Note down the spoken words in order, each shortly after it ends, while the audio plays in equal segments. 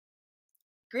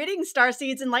Greetings,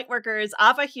 starseeds and lightworkers.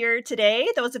 Ava here today.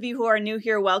 Those of you who are new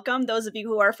here, welcome. Those of you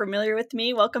who are familiar with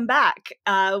me, welcome back.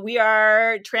 We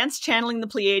are trance channeling the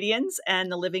Pleiadians and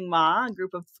the Living Ma, a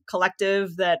group of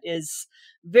collective that is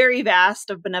very vast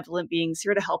of benevolent beings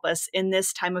here to help us in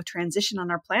this time of transition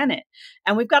on our planet.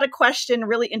 And we've got a question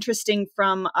really interesting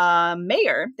from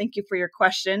Mayor. Thank you for your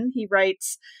question. He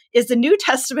writes, is the New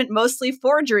Testament mostly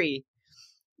forgery?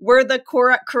 Were the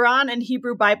Quran and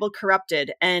Hebrew Bible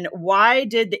corrupted? And why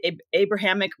did the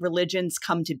Abrahamic religions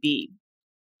come to be?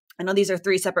 I know these are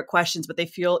three separate questions, but they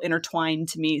feel intertwined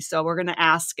to me. So we're going to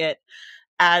ask it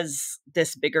as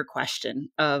this bigger question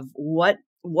of what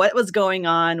was going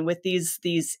on with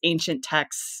these ancient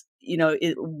texts. You know,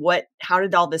 how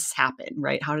did all this happen,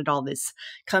 right? How did all this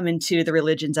come into the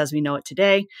religions as we know it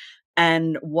today?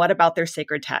 And what about their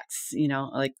sacred texts? You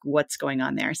know, like what's going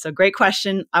on there? So great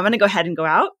question. I'm going to go ahead and go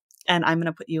out and I'm going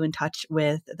to put you in touch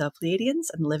with the Pleiadians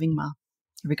and Living Ma.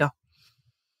 Here we go.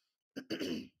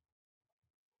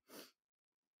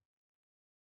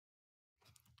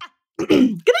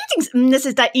 Greetings. This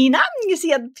is DiYeena. You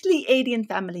see, a Pleiadian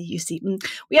family, you see.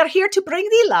 We are here to bring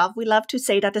the love. We love to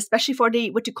say that, especially for the,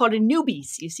 what you call the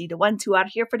newbies, you see, the ones who are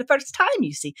here for the first time,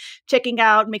 you see, checking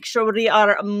out, make sure we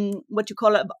are, what you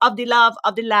call it, of the love,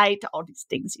 of the light, all these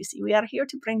things, you see. We are here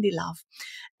to bring the love.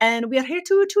 And we are here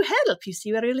to help, you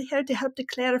see. We are really here to help to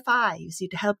clarify, you see,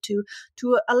 to help to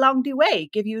along the way,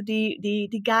 give you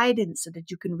the guidance so that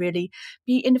you can really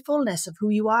be in the fullness of who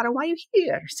you are and why you're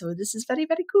here. So this is very,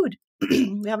 very good.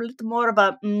 We have a little more of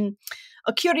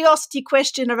a curiosity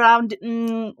question around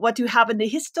what you have in the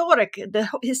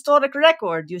historic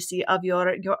record, you see, of your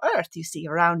earth, you see,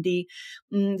 around the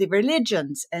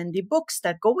religions and the books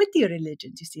that go with the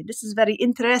religions, you see. This is very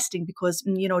interesting because,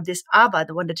 you know, this Ava,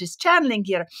 the one that is channeling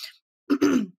here,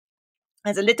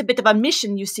 has a little bit of a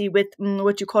mission, you see, with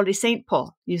what you call the Saint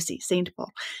Paul, you see, Saint Paul.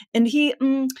 And he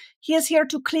is here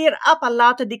to clear up a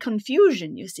lot of the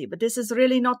confusion, you see, but this is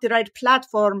really not the right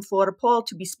platform for Paul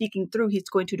to be speaking through. He's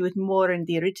going to do it more in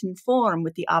the written form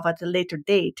with the Ava at a later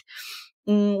date.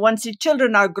 Once the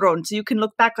children are grown, so you can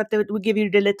look back at we'll give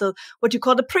you the little, what you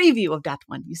call the preview of that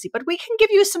one, you see. But we can give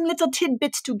you some little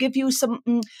tidbits to give you some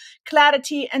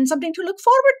clarity and something to look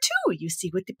forward to, you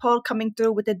see, with the Paul coming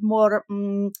through with it more,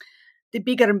 the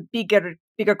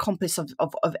bigger compass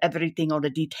of everything, all the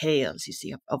details, you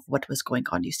see, of what was going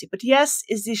on, you see. But yes,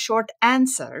 is the short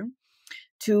answer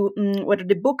to whether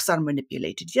the books are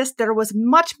manipulated. Yes, there was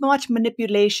much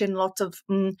manipulation, lots of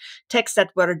texts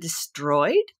that were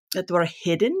destroyed, that were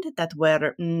hidden, that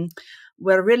were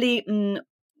really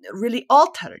really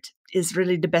altered, is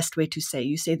really the best way to say.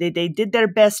 You say they did their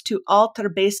best to alter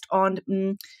based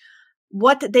on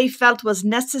what they felt was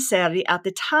necessary at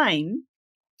the time,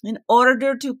 in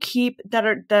order to keep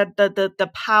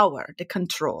the power, the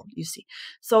control, you see.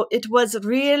 So it was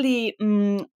really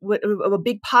a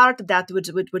big part of that, what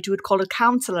you would call a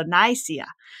Council of Nicaea,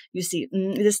 you see.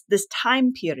 This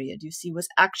time period, you see, was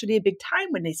actually a big time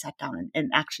when they sat down and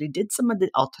actually did some of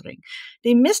the altering.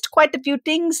 They missed quite a few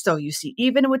things, though, you see.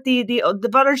 Even with the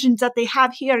versions that they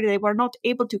have here, they were not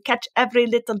able to catch every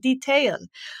little detail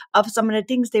of some of the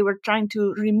things they were trying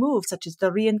to remove, such as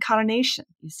the reincarnation,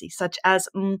 you see, such as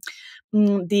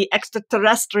the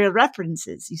extraterrestrial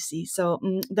references, you see. So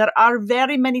there are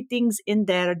very many things in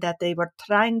there that they were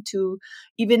trying to,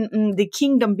 even the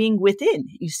kingdom being within,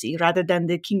 you see, rather than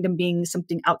the kingdom being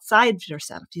something outside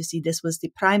yourself. You see, this was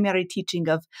the primary teaching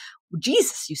of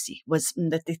Jesus, you see, was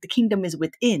that the kingdom is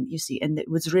within, you see, and it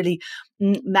was really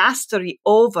mastery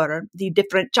over the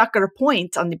different chakra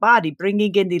points on the body,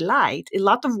 bringing in the light. A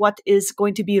lot of what is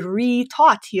going to be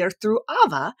retaught here through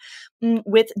Ava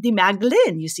with the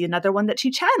Magdalene, you see, another one that she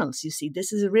channels, you see.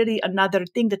 This is really another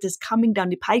thing that is coming down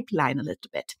the pipeline a little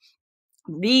bit.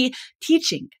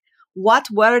 Re-teaching. What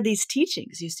were these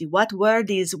teachings? You see, what were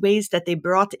these ways that they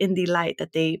brought in the light,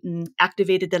 that they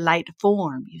activated the light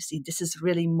form? You see, this is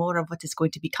really more of what is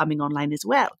going to be coming online as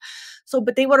well. So,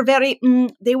 but they were very,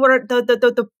 they were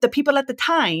the people at the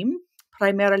time,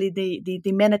 primarily the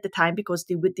men at the time, because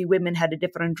the women had a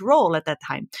different role at that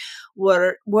time,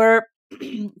 were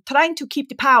trying to keep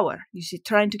the power, you see,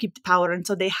 trying to keep the power. And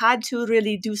so they had to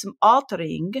really do some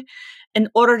altering in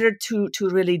order to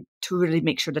really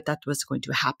make sure that was going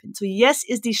to happen. So yes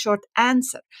is the short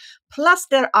answer. Plus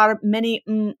there are many,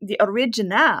 the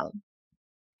original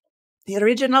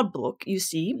book, you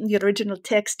see, the original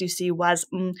text, you see, was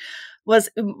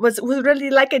really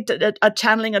like a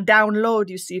channeling, a download,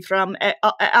 you see, from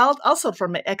also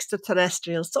from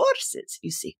extraterrestrial sources,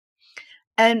 you see.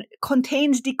 And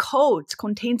contains the codes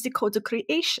of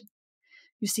creation.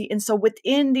 You see, and so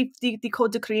within the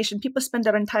codes of creation, people spend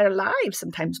their entire lives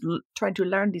sometimes trying to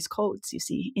learn these codes. You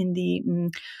see, in the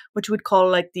what you would call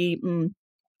like the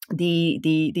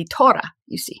Torah.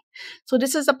 You see, so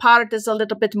this is a part that's a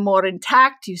little bit more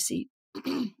intact. You see,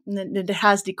 and it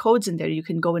has the codes in there. You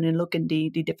can go in and look in the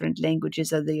different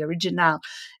languages of the original.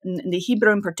 And the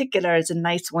Hebrew in particular is a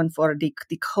nice one for the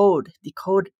code.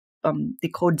 The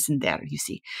codes in there, you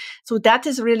see. So that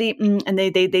is really, and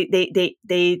they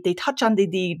touch on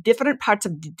the different parts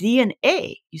of the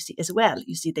DNA, you see, as well.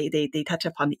 You see, they touch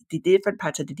upon the different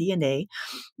parts of the DNA,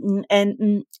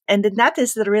 and then that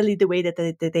is really the way that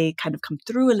they kind of come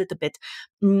through a little bit.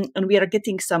 And we are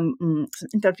getting some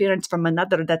interference from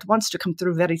another that wants to come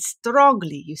through very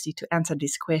strongly, you see, to answer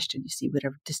this question. You see,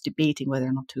 we're just debating whether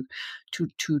or not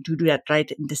to do that right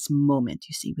in this moment.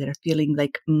 You see, we're feeling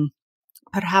like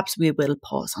perhaps we will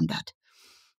pause on that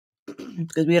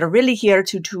because we are really here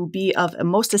to be of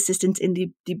most assistance in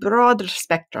the broader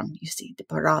spectrum, you see, the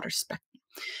broader spectrum.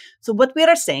 So what we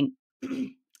are saying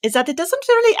is that it doesn't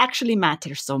really actually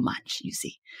matter so much, you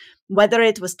see, whether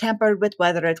it was tampered with,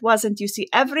 whether it wasn't. You see,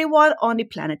 everyone on the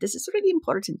planet, this is really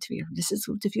important to you. This is,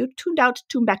 if you're tuned out,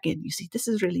 tune back in, you see, this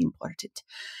is really important.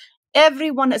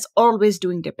 Everyone is always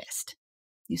doing their best,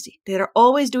 you see. They're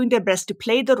always doing their best to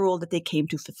play the role that they came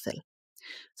to fulfill.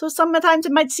 So sometimes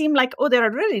it might seem like, oh, they're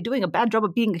really doing a bad job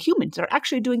of being a human. They're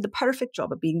actually doing the perfect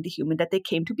job of being the human that they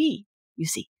came to be, you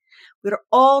see. We're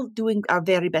all doing our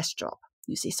very best job,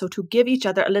 you see. So to give each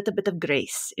other a little bit of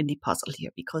grace in the puzzle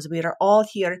here, because we are all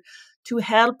here to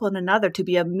help one another, to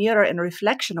be a mirror and a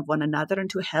reflection of one another, and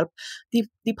to help the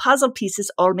puzzle pieces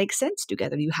all make sense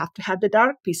together. You have to have the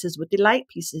dark pieces with the light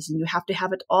pieces, and you have to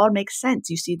have it all make sense.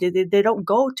 You see, they don't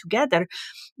go together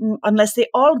unless they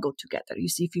all go together. You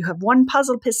see, if you have one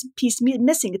puzzle piece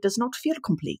missing, it does not feel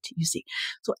complete, you see.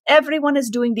 So everyone is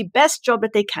doing the best job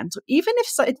that they can. So even if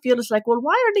it feels like, well,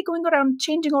 why are they going around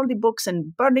changing all the books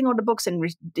and burning all the books and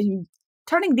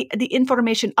turning the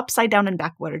information upside down and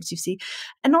backwards, you see,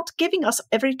 and not giving us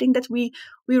everything that we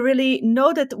really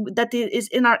know that is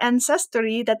in our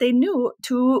ancestry that they knew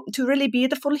to really be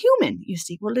the full human, you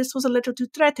see. Well, this was a little too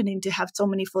threatening to have so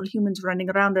many full humans running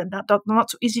around and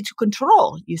not so easy to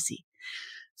control, you see.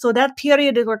 So that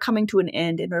period we're coming to an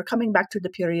end, and we're coming back to the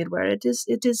period where it is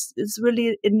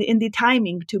really in the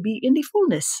timing to be in the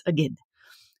fullness again.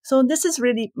 So this is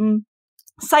really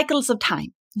cycles of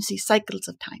time. You see, cycles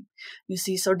of time. You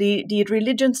see, so the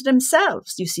religions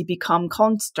themselves, you see, become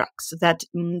constructs that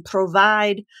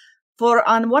provide for,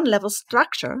 on one level,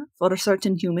 structure for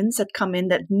certain humans that come in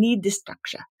that need this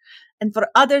structure. And for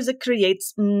others, it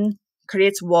creates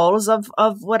walls of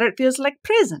what it feels like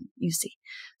prison, you see.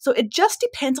 So it just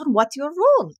depends on what your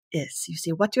role is, you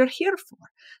see, what you're here for.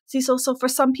 See, so for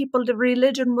some people, the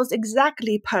religion was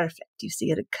exactly perfect, you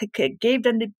see. It gave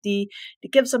them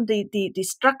it gives them the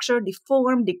structure, the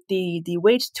form, the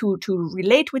way to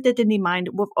relate with it in the mind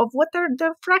of what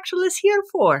their fractal is here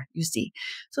for, you see.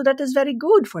 So that is very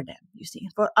good for them, you see.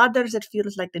 For others, it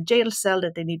feels like the jail cell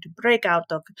that they need to break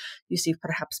out of. You see,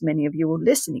 perhaps many of you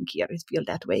listening here feel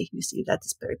that way, you see. That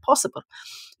is very possible,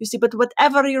 you see. But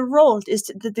whatever your role is,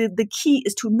 the key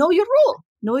is to know your role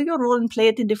and play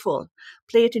it in the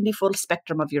full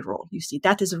spectrum of your role, you see.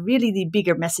 That is really the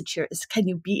bigger message here, is can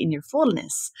you be in your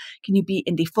fullness? Can you be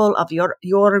in the full of your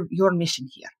mission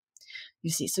here?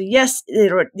 You see, so yes,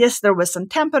 there was some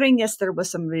tampering, yes, there was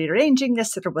some rearranging,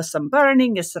 yes, there was some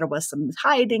burning, yes, there was some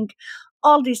hiding,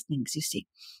 all these things, you see.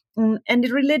 And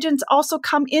the religions also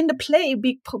come into play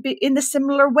in a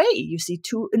similar way, you see,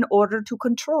 in order to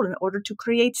control, in order to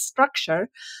create structure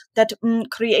that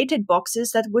created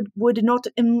boxes that would not,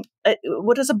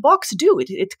 what does a box do?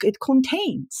 It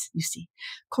contains, you see,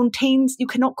 you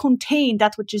cannot contain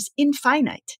that which is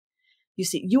infinite. You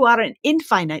see, you are an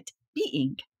infinite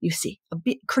being, you see,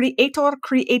 creator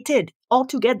created all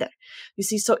together, you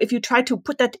see. So if you try to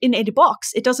put that in a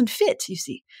box, it doesn't fit, you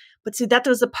see. But see, that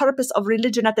was the purpose of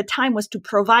religion at the time, was to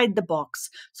provide the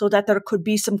box so that there could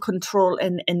be some control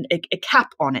and a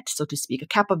cap on it, so to speak, a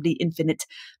cap of the infinite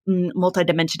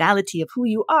multidimensionality of who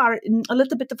you are. And a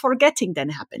little bit of forgetting then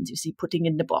happens, you see, putting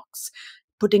in the box,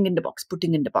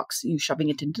 you shoving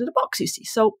it into the box, you see.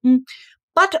 So,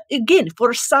 but again,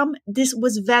 for some, this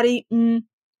was very...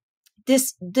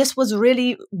 This was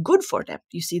really good for them.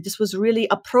 You see, this was really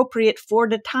appropriate for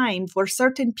the time for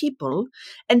certain people,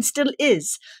 and still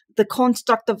is. The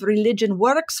construct of religion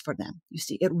works for them. You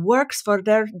see, it works for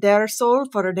their soul,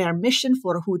 for their mission,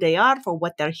 for who they are, for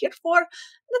what they're here for.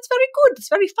 That's very good. It's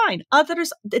very fine.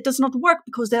 Others, it does not work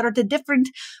because they are at a different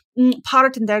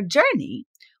part in their journey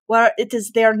where it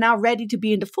is they are now ready to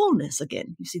be in the fullness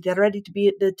again. You see, they're ready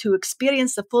to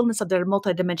experience the fullness of their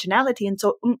multidimensionality, and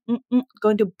so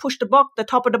going to push the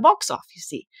top of the box off. You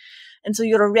see. And so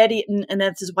you're already, and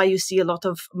that is why you see a lot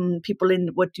of people in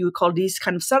what you call these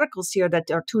kind of circles here that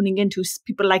are tuning into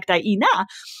people like DiYeena,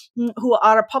 who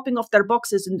are popping off their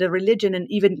boxes in the religion and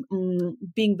even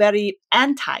being very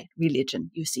anti-religion,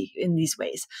 you see, in these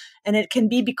ways. And it can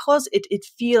be because it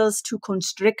feels too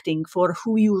constricting for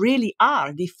who you really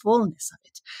are, the fullness of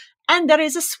it. And there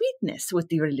is a sweetness with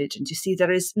the religions. You see,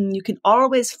 you can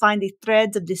always find the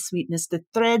threads of the sweetness, the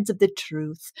threads of the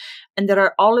truth. And there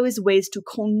are always ways to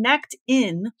connect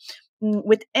in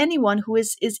with anyone who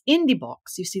is in the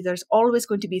box. You see, there's always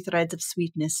going to be threads of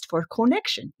sweetness for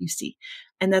connection, you see.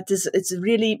 And it's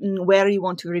really where you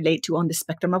want to relate to on the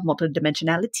spectrum of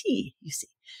multidimensionality, you see.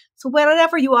 So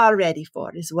wherever you are ready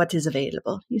for is what is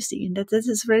available, you see. And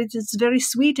it's very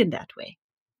sweet in that way.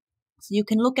 So you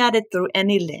can look at it through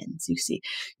any lens, you see.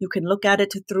 You can look at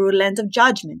it through a lens of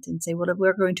judgment and say, well, if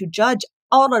we're going to judge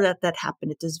all of that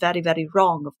happened, it is very, very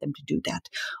wrong of them to do that.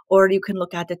 Or you can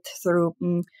look at it through,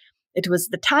 it was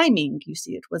the timing, you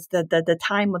see. It was the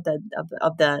time of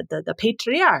the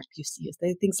patriarch, you see.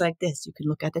 Things like this. You can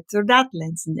look at it through that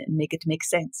lens and make it make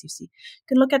sense, you see. You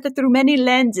can look at it through many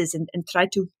lenses and try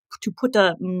to put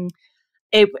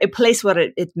a place where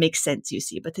it makes sense, you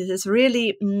see. But it is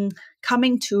really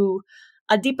coming to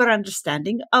a deeper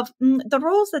understanding of the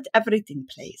roles that everything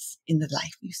plays in the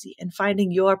life, you see, and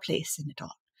finding your place in it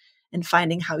all, and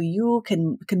finding how you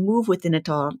can move within it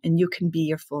all, and you can be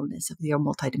your fullness of your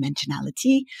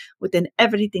multidimensionality within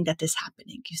everything that is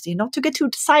happening, you see. Not to get too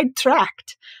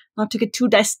sidetracked, not to get too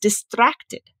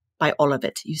distracted by all of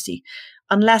it, you see.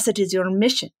 Unless it is your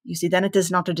mission, you see, then it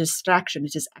is not a distraction.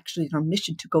 It is actually your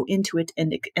mission to go into it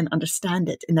and understand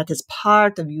it. And that is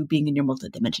part of you being in your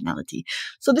multidimensionality.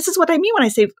 So this is what I mean when I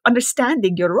say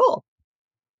understanding your role.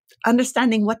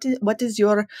 Understanding what is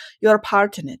your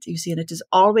part in it, you see, and it is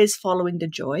always following the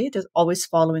joy. It is always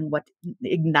following what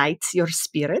ignites your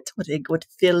spirit, what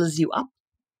fills you up.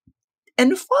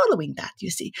 And following that,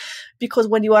 you see, because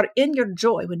when you are in your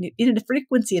joy, when you're in the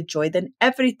frequency of joy, then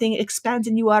everything expands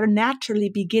and you are naturally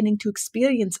beginning to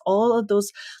experience all of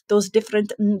those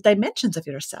different dimensions of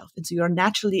yourself. And so you're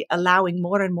naturally allowing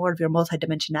more and more of your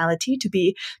multidimensionality to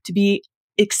be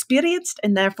experienced,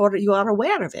 and therefore you are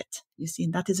aware of it, you see.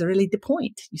 And that is really the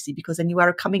point, you see, because then you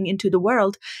are coming into the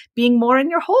world being more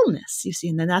in your wholeness, you see,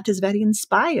 and then that is very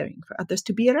inspiring for others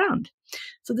to be around.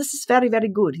 So this is very, very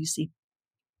good, you see.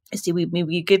 You see,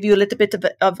 we give you a little bit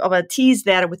of a tease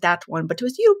there with that one, but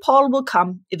with you, Paul will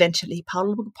come eventually.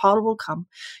 Paul will come.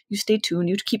 You stay tuned.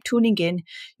 You keep tuning in.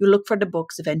 You look for the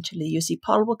books eventually. You see,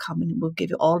 Paul will come and will give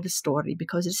you all the story,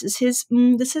 because this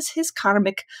is his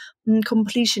karmic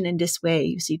completion in this way.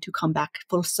 You see, to come back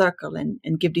full circle and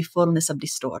give the fullness of the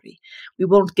story. We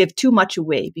won't give too much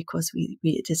away because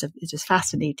it is a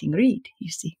fascinating read.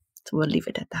 You see, so we'll leave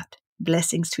it at that.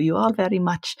 Blessings to you all very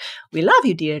much. We love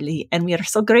you dearly, and we are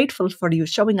so grateful for you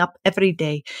showing up every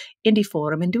day in the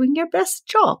forum and doing your best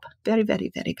job. Very,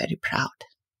 very, very, very proud.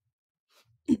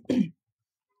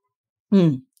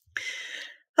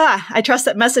 I trust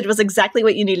that message was exactly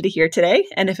what you needed to hear today.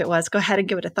 And if it was, go ahead and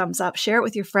give it a thumbs up, share it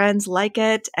with your friends, like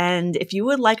it. And if you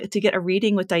would like to get a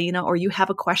reading with DiYeena, or you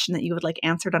have a question that you would like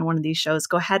answered on one of these shows,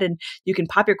 go ahead and you can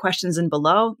pop your questions in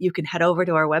below. You can head over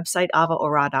to our website,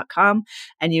 avaorah.com,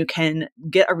 and you can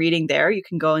get a reading there. You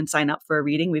can go and sign up for a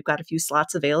reading. We've got a few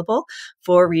slots available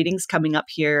for readings coming up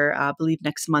here. I believe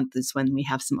next month is when we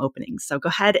have some openings. So go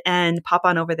ahead and pop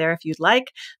on over there if you'd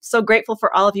like. So grateful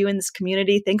for all of you in this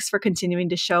community. Thanks for continuing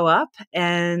to show up,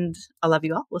 and I love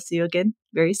you all. We'll see you again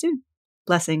very soon.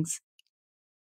 Blessings.